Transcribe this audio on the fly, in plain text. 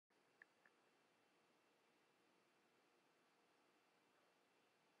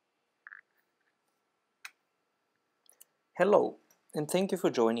Hello, and thank you for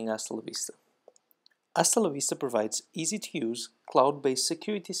joining ASTALAVISTA. ASTALAVISTA provides easy-to-use, cloud-based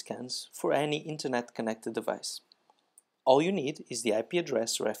security scans for any internet-connected device. All you need is the IP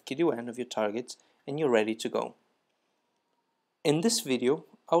address or FQDN of your target, and you're ready to go. In this video,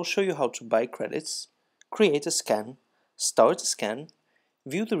 I'll show you how to buy credits, create a scan, start a scan,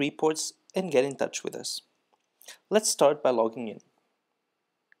 view the reports, and get in touch with us. Let's start by logging in.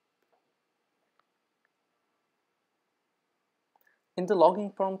 In the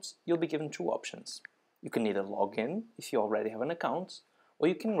login prompt, you'll be given two options. You can either log in if you already have an account, or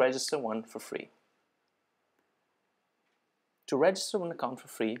you can register one for free. To register an account for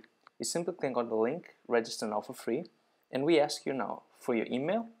free, you simply click on the link Register Now for Free, and we ask you now for your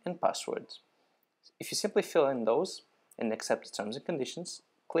email and password. If you simply fill in those and accept the terms and conditions,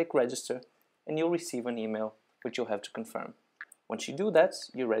 click Register, and you'll receive an email which you'll have to confirm. Once you do that,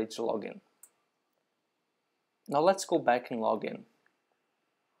 you're ready to log in. Now let's go back and log in.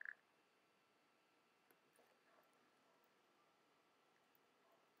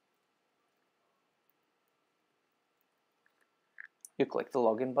 You click the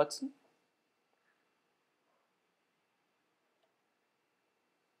login button,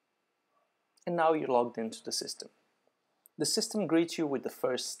 and now you're logged into the system. The system greets you with the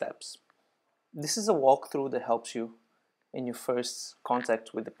first steps. This is a walkthrough that helps you in your first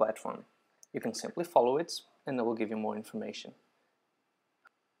contact with the platform. You can simply follow it, and it will give you more information.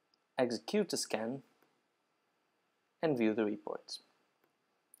 Execute the scan and view the reports,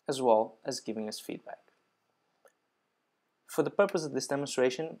 as well as giving us feedback. For the purpose of this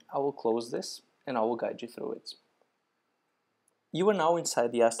demonstration, I will close this and I will guide you through it. You are now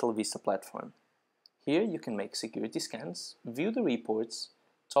inside the ASTALAVISTA platform. Here you can make security scans, view the reports,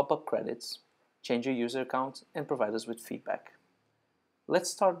 top up credits, change your user account, and provide us with feedback. Let's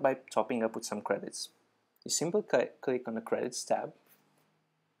start by topping up with some credits. You simply click on the Credits tab,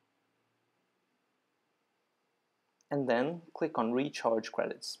 and then click on Recharge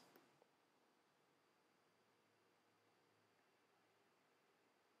Credits.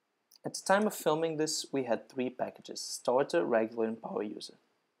 At the time of filming this, we had three packages: Starter, Regular, and Power User.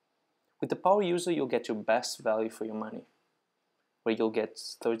 With the Power User, you'll get your best value for your money, where you'll get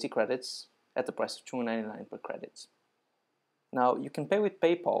 30 credits at the price of $2.99 per credit. Now, you can pay with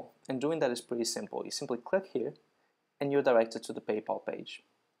PayPal, and doing that is pretty simple. You simply click here, and you're directed to the PayPal page.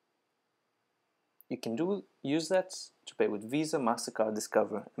 You can use that to pay with Visa, MasterCard,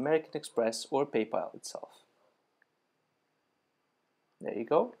 Discover, American Express, or PayPal itself. There you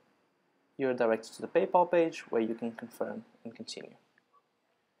go. You're directed to the PayPal page where you can confirm and continue.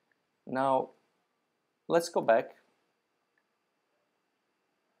 Now, let's go back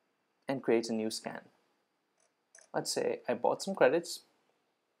and create a new scan. Let's say I bought some credits,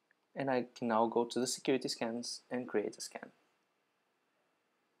 and I can now go to the security scans and create a scan.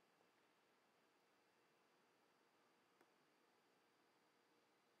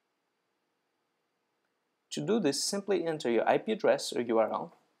 To do this, simply enter your IP address or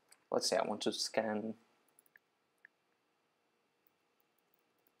URL. Let's say I want to scan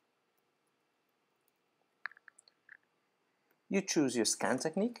You choose your scan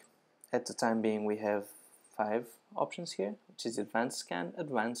technique. At the time being, we have 5 options here, which is Advanced Scan,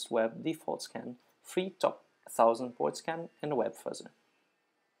 Advanced Web, Default Scan, Free Top 1000 Port Scan, and a Web Fuzzer.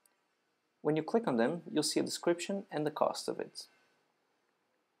 When you click on them, you'll see a description and the cost of it.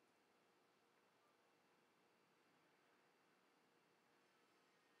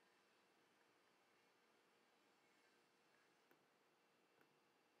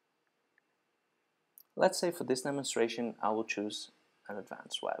 Let's say for this demonstration, I will choose an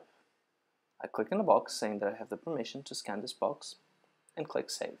Advanced Web. I click in the box saying that I have the permission to scan this box and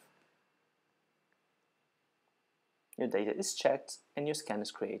click Save. Your data is checked and your scan is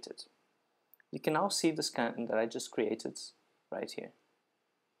created. You can now see the scan that I just created right here.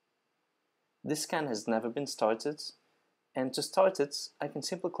 This scan has never been started, and to start it, I can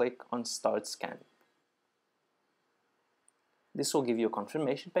simply click on Start Scan. This will give you a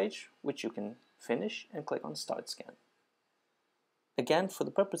confirmation page, which you can finish and click on Start Scan. Again, for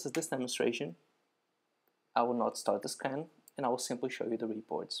the purpose of this demonstration, I will not start the scan, and I will simply show you the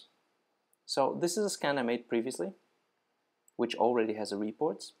reports. So this is a scan I made previously, which already has a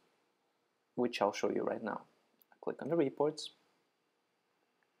report, which I'll show you right now. I click on the reports,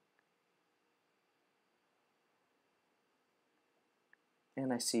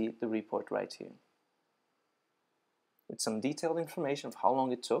 and I see the report right here, with some detailed information of how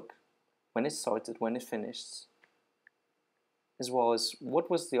long it took, when it started, when it finished, as well as what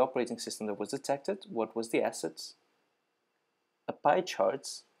was the operating system that was detected, what was the assets, a pie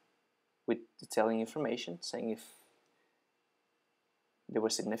chart with detailing information saying if they were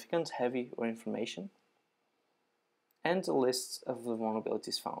significant, heavy, or information, and a list of the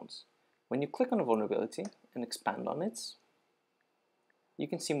vulnerabilities found. When you click on a vulnerability and expand on it, you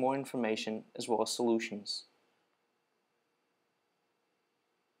can see more information as well as solutions.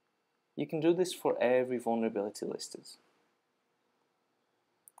 You can do this for every vulnerability listed.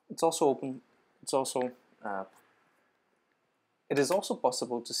 It is also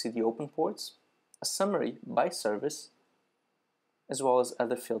possible to see the open ports, a summary by service, as well as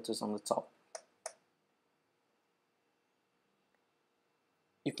other filters on the top.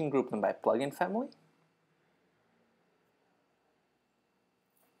 You can group them by plugin family,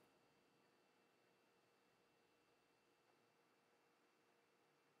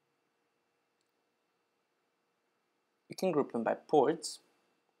 you can group them by ports,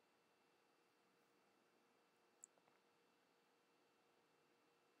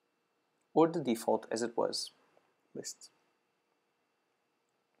 or the default as it was list.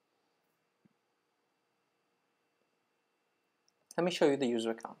 Let me show you the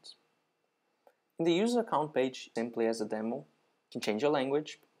user account. In the user account page, simply as a demo, you can change your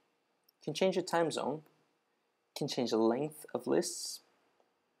language, you can change your time zone, you can change the length of lists,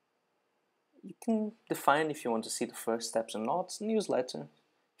 you can define if you want to see the first steps or not, newsletter,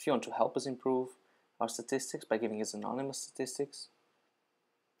 if you want to help us improve our statistics by giving us anonymous statistics,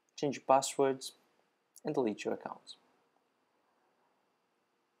 change your passwords, and delete your account.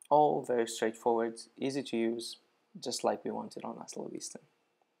 All very straightforward, easy to use, just like we wanted on ASTALAVISTA.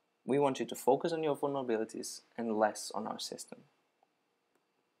 We want you to focus on your vulnerabilities and less on our system.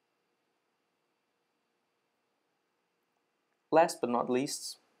 Last but not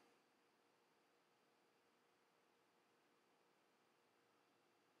least,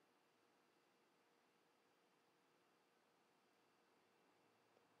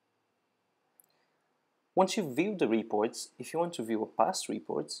 once you've viewed the reports, if you want to view a past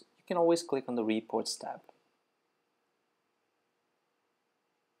reports, you can always click on the Reports tab.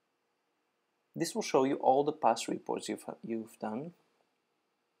 This will show you all the past reports you've done.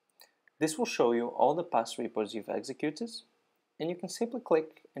 This will show you all the past reports you've executed, and you can simply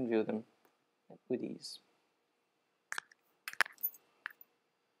click and view them with ease.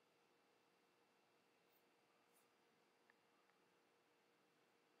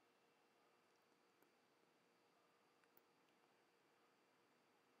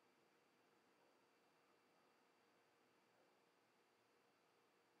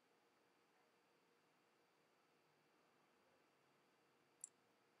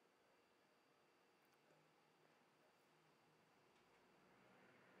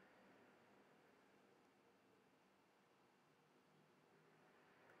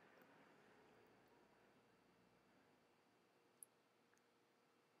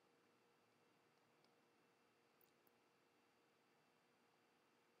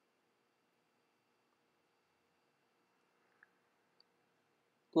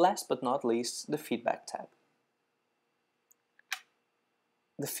 Last but not least, the Feedback tab.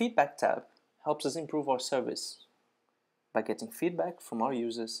 The Feedback tab helps us improve our service. By getting feedback from our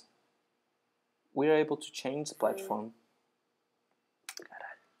users, we are able to change the platform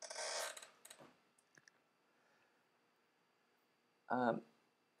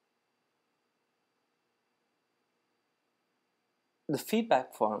the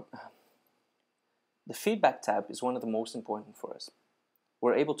feedback tab is one of the most important for us.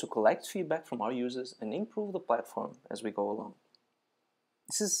 We're able to collect feedback from our users and improve the platform as we go along.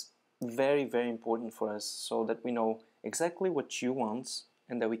 This is very, very important for us so that we know exactly what you want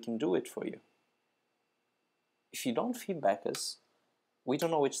and that we can do it for you. If you don't feedback us, we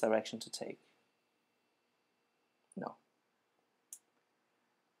don't know which direction to take. No.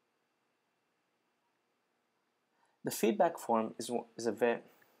 The feedback form is a very...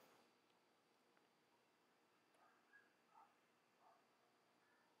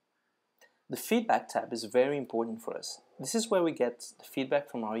 The feedback tab is very important for us. This is where we get the feedback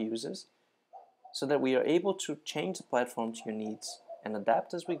from our users so that we are able to change the platform to your needs and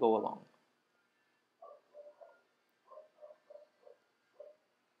adapt as we go along.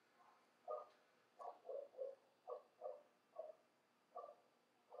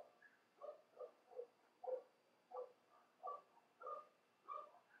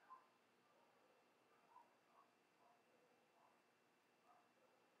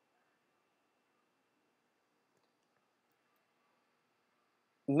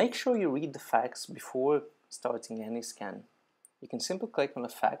 Make sure you read the facts before starting any scan. You can simply click on the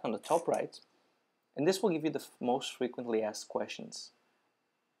fact on the top right, and this will give you the most frequently asked questions,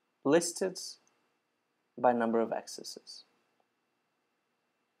 listed by number of accesses.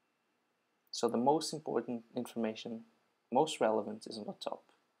 So the most important information most relevant is on the top.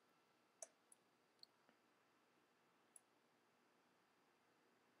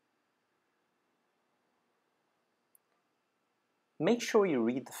 Make sure you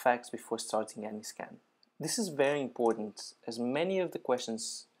read the facts before starting any scan. This is very important, as many of the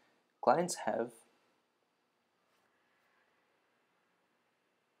questions clients have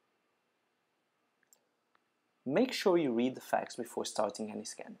Make sure you read the facts before starting any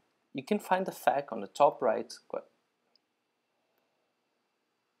scan. You can find the fact on the top right.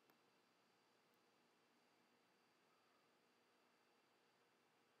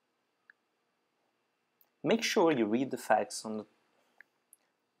 Make sure you read the facts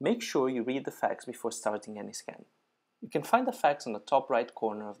before starting any scan. You can find the facts on the top right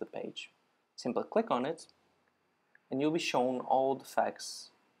corner of the page. Simply click on it and you'll be shown all the facts.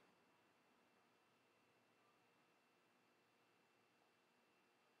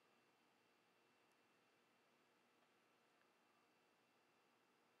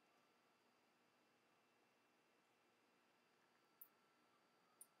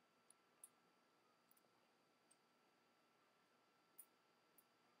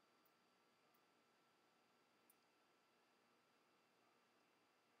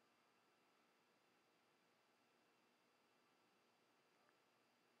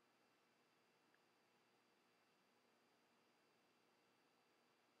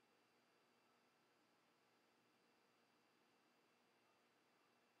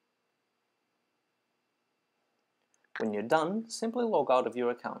 When you're done, simply log out of your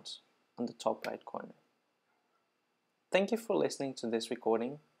account on the top right corner. Thank you for listening to this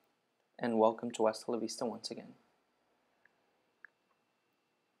recording, and welcome to ASTALAVISTA once again.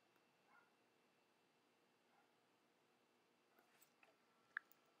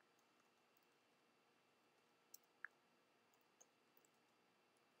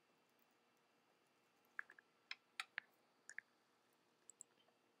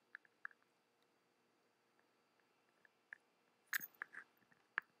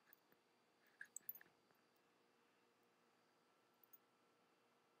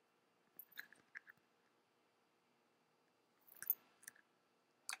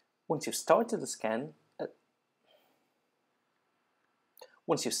 Once you've started the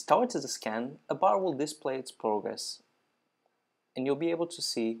scan, a bar will display its progress, and you'll be able to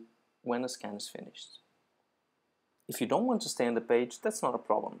see when the scan is finished. If you don't want to stay on the page, that's not a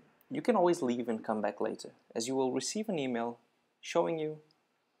problem. You can always leave and come back later, as you will receive an email showing you.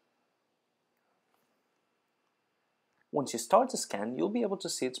 Once you start the scan, you'll be able to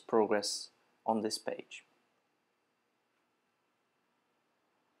see its progress on this page.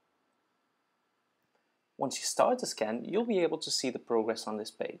 Once you start the scan, you'll be able to see the progress on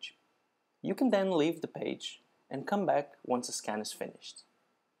this page. You can then leave the page and come back once the scan is finished.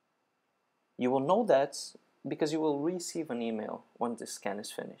 You will know that because you will receive an email once the scan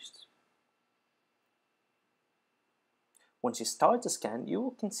is finished. Once you start the scan,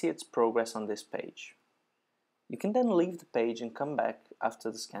 you can see its progress on this page. You can then leave the page and come back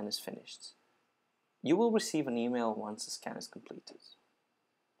after the scan is finished. You will receive an email once the scan is completed.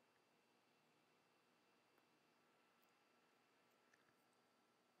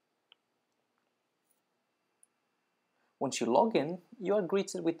 Once you log in, you are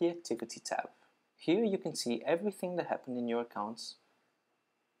greeted with the Activity tab. Here you can see everything that happened in your accounts.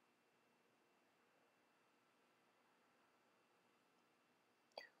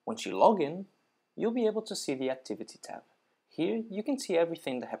 Once you log in, you'll be able to see the Activity tab. Here you can see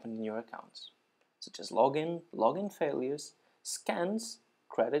everything that happened in your accounts, such as login, login failures, scans,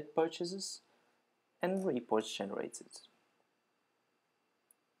 credit purchases, and reports generated.